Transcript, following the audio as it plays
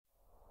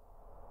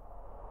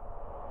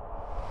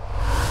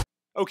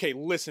Okay,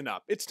 listen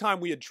up. It's time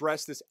we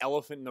address this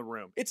elephant in the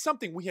room. It's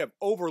something we have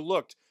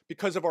overlooked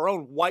because of our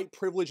own white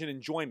privilege and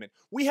enjoyment.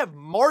 We have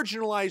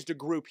marginalized a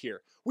group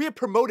here. We have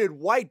promoted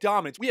white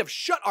dominance. We have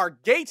shut our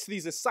gates to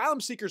these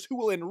asylum seekers who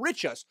will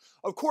enrich us.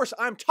 Of course,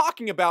 I'm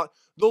talking about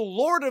the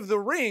Lord of the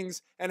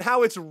Rings and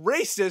how it's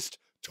racist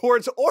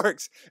towards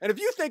orcs. And if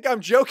you think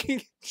I'm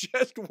joking,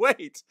 just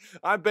wait.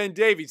 I'm Ben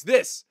Davies.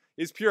 This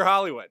is Pure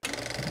Hollywood.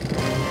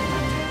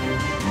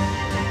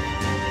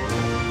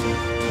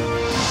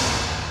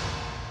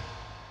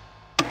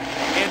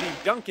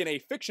 Duncan, a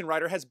fiction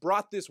writer, has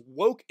brought this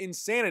woke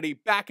insanity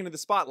back into the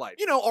spotlight.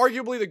 You know,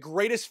 arguably the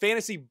greatest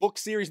fantasy book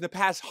series in the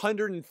past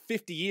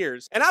 150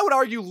 years. And I would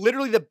argue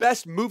literally the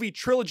best movie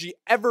trilogy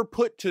ever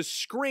put to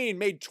screen,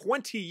 made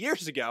 20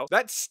 years ago,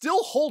 that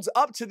still holds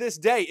up to this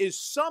day, is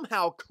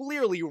somehow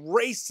clearly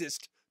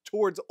racist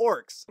towards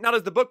orcs. Now,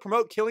 does the book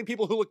promote killing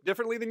people who look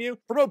differently than you?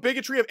 Promote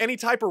bigotry of any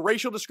type or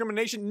racial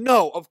discrimination?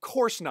 No, of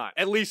course not.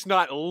 At least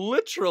not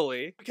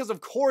literally. Because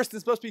of course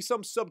this must be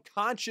some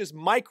subconscious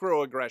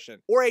microaggression.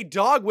 Or a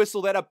dog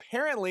whistle that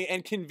apparently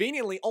and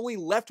conveniently only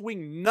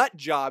left-wing nut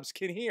jobs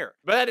can hear.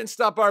 But that didn't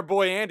stop our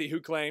boy Andy, who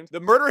claimed the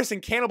murderous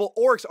and cannibal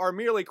orcs are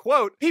merely,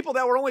 quote, people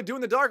that were only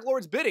doing the Dark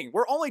Lord's bidding.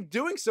 We're only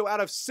doing so out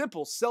of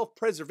simple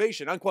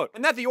self-preservation, unquote.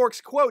 And that the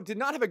orcs, quote, did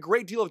not have a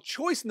great deal of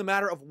choice in the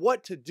matter of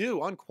what to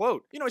do,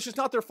 unquote. You know, it's just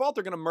not their fault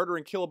they're gonna murder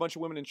and kill a bunch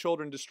of women and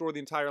children, destroy the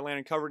entire land,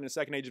 and cover it in a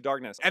second age of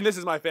darkness. And this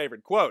is my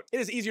favorite, quote, it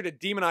is easier to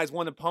demonize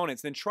one's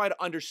opponents than try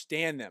to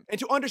understand them, and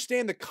to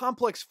understand the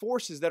complex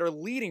forces that are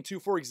leading to,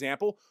 for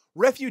example,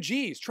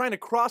 refugees trying to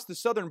cross the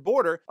southern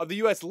border of the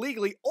US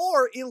legally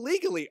or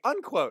illegally,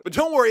 unquote. But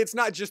don't worry, it's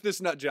not just this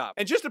nut job.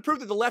 And just to prove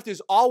that the left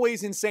is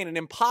always insane and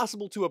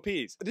impossible to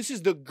appease, this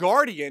is The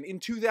Guardian in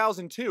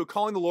 2002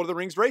 calling the Lord of the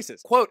Rings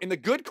racist. Quote, in the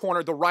good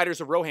corner, the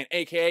riders of Rohan,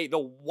 aka the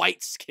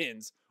White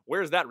Skins.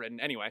 Where's that written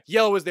anyway?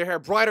 Yellow is their hair,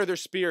 bright are their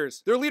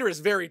spears. Their leader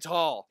is very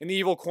tall. In the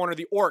evil corner,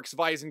 the Orcs,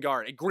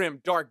 Visengard, a grim,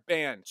 dark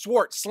band.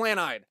 Swart,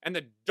 slant-eyed, and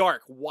the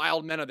dark,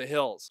 wild men of the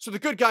hills. So the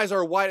good guys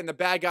are white and the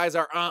bad guys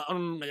are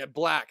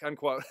black,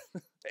 unquote.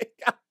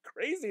 How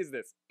crazy is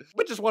this?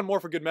 But just one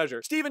more for good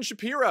measure. Stephen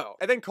Shapiro,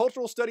 a then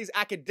cultural studies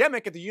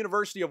academic at the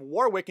University of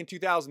Warwick in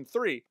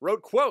 2003,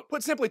 wrote, quote,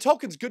 put simply,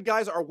 Tolkien's good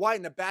guys are white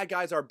and the bad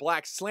guys are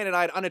black,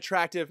 slanted-eyed,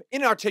 unattractive,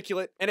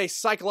 inarticulate, and a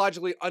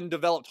psychologically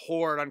undeveloped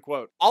horde,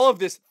 unquote. All of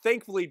this,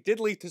 thankfully, did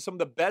lead to some of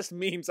the best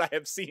memes I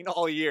have seen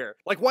all year.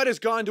 Like, why does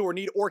Gondor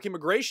need orc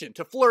immigration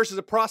to flourish as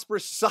a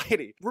prosperous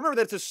society? Remember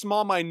that it's a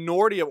small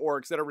minority of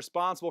orcs that are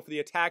responsible for the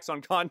attacks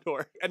on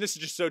Gondor. And this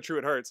is just so true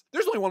it hurts.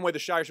 There's only one way the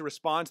Shire should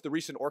respond to the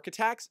recent orc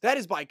attacks. That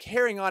is by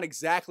carrying on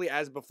exactly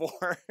as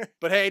before.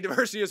 But hey,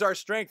 diversity is our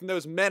strength, and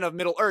those men of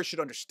Middle Earth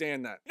should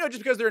understand that. You know,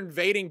 just because they're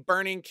invading,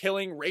 burning,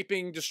 killing,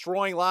 raping,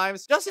 destroying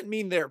lives, doesn't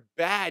mean they're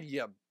bad,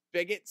 you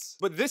bigots.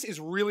 But this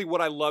is really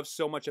what I love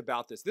so much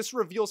about this. This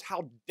reveals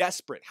how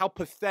desperate, how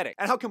pathetic,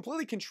 and how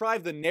completely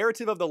contrived the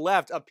narrative of the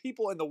left of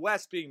people in the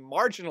West being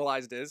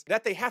marginalized is,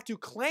 that they have to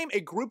claim a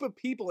group of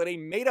people in a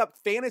made-up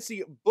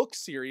fantasy book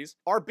series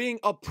are being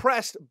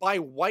oppressed by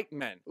white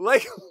men.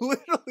 Like,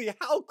 literally,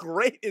 how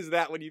great is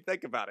that when you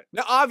think about it?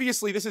 Now,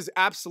 obviously, this is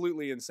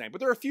absolutely insane,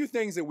 but there are a few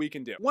things that we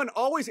can do. One,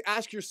 always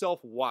ask yourself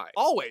why.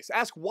 Always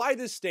ask why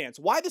this stance,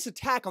 why this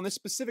attack on this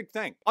specific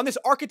thing, on this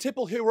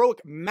archetypal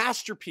heroic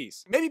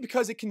masterpiece. Maybe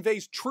because it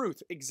conveys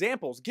truth,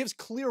 examples, gives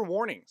clear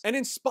warnings, and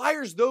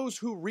inspires those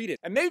who read it.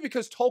 And maybe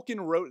because Tolkien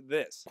wrote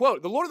this.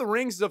 Quote, The Lord of the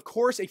Rings is of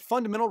course a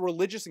fundamental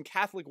religious and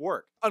Catholic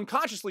work.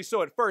 Unconsciously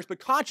so at first, but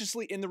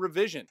consciously in the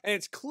revision. And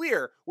it's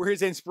clear where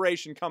his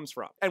inspiration comes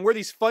from, and where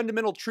these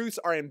fundamental truths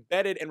are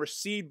embedded and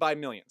received by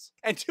millions.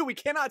 And two, we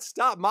cannot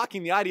stop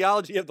mocking the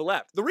ideology of the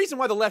left. The reason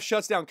why the left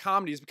shuts down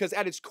comedy is because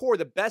at its core,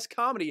 the best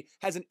comedy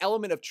has an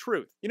element of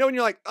truth. You know, when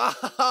you're like,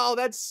 oh,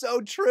 that's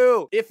so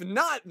true. If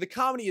not, the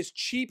comedy is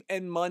cheap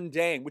and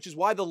mundane, which is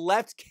why the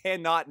left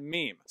cannot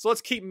meme. So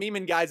let's keep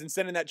memeing, guys, and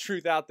sending that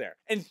truth out there.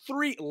 And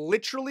three,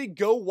 literally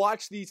go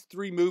watch these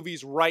 3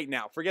 movies right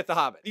now. Forget The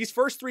Hobbit. These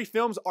first 3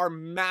 films are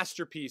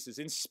masterpieces,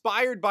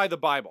 inspired by the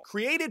Bible,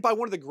 created by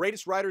one of the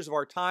greatest writers of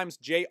our times,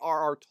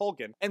 J.R.R.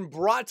 Tolkien, and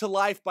brought to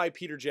life by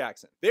Peter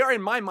Jackson. They are,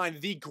 in my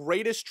mind, the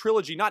greatest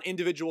trilogy, not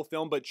individual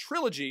film, but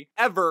trilogy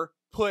ever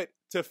put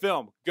to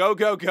film. Go,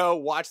 go, go.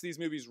 Watch these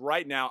movies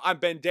right now. I'm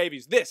Ben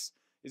Davies. This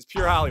is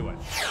Pure Hollywood.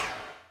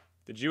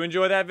 Did you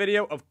enjoy that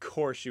video? Of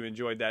course you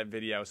enjoyed that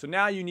video. So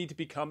now you need to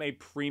become a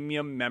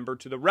premium member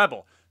to the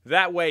Rebel.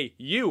 That way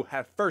you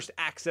have first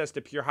access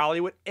to Pure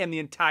Hollywood and the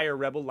entire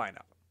Rebel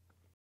lineup.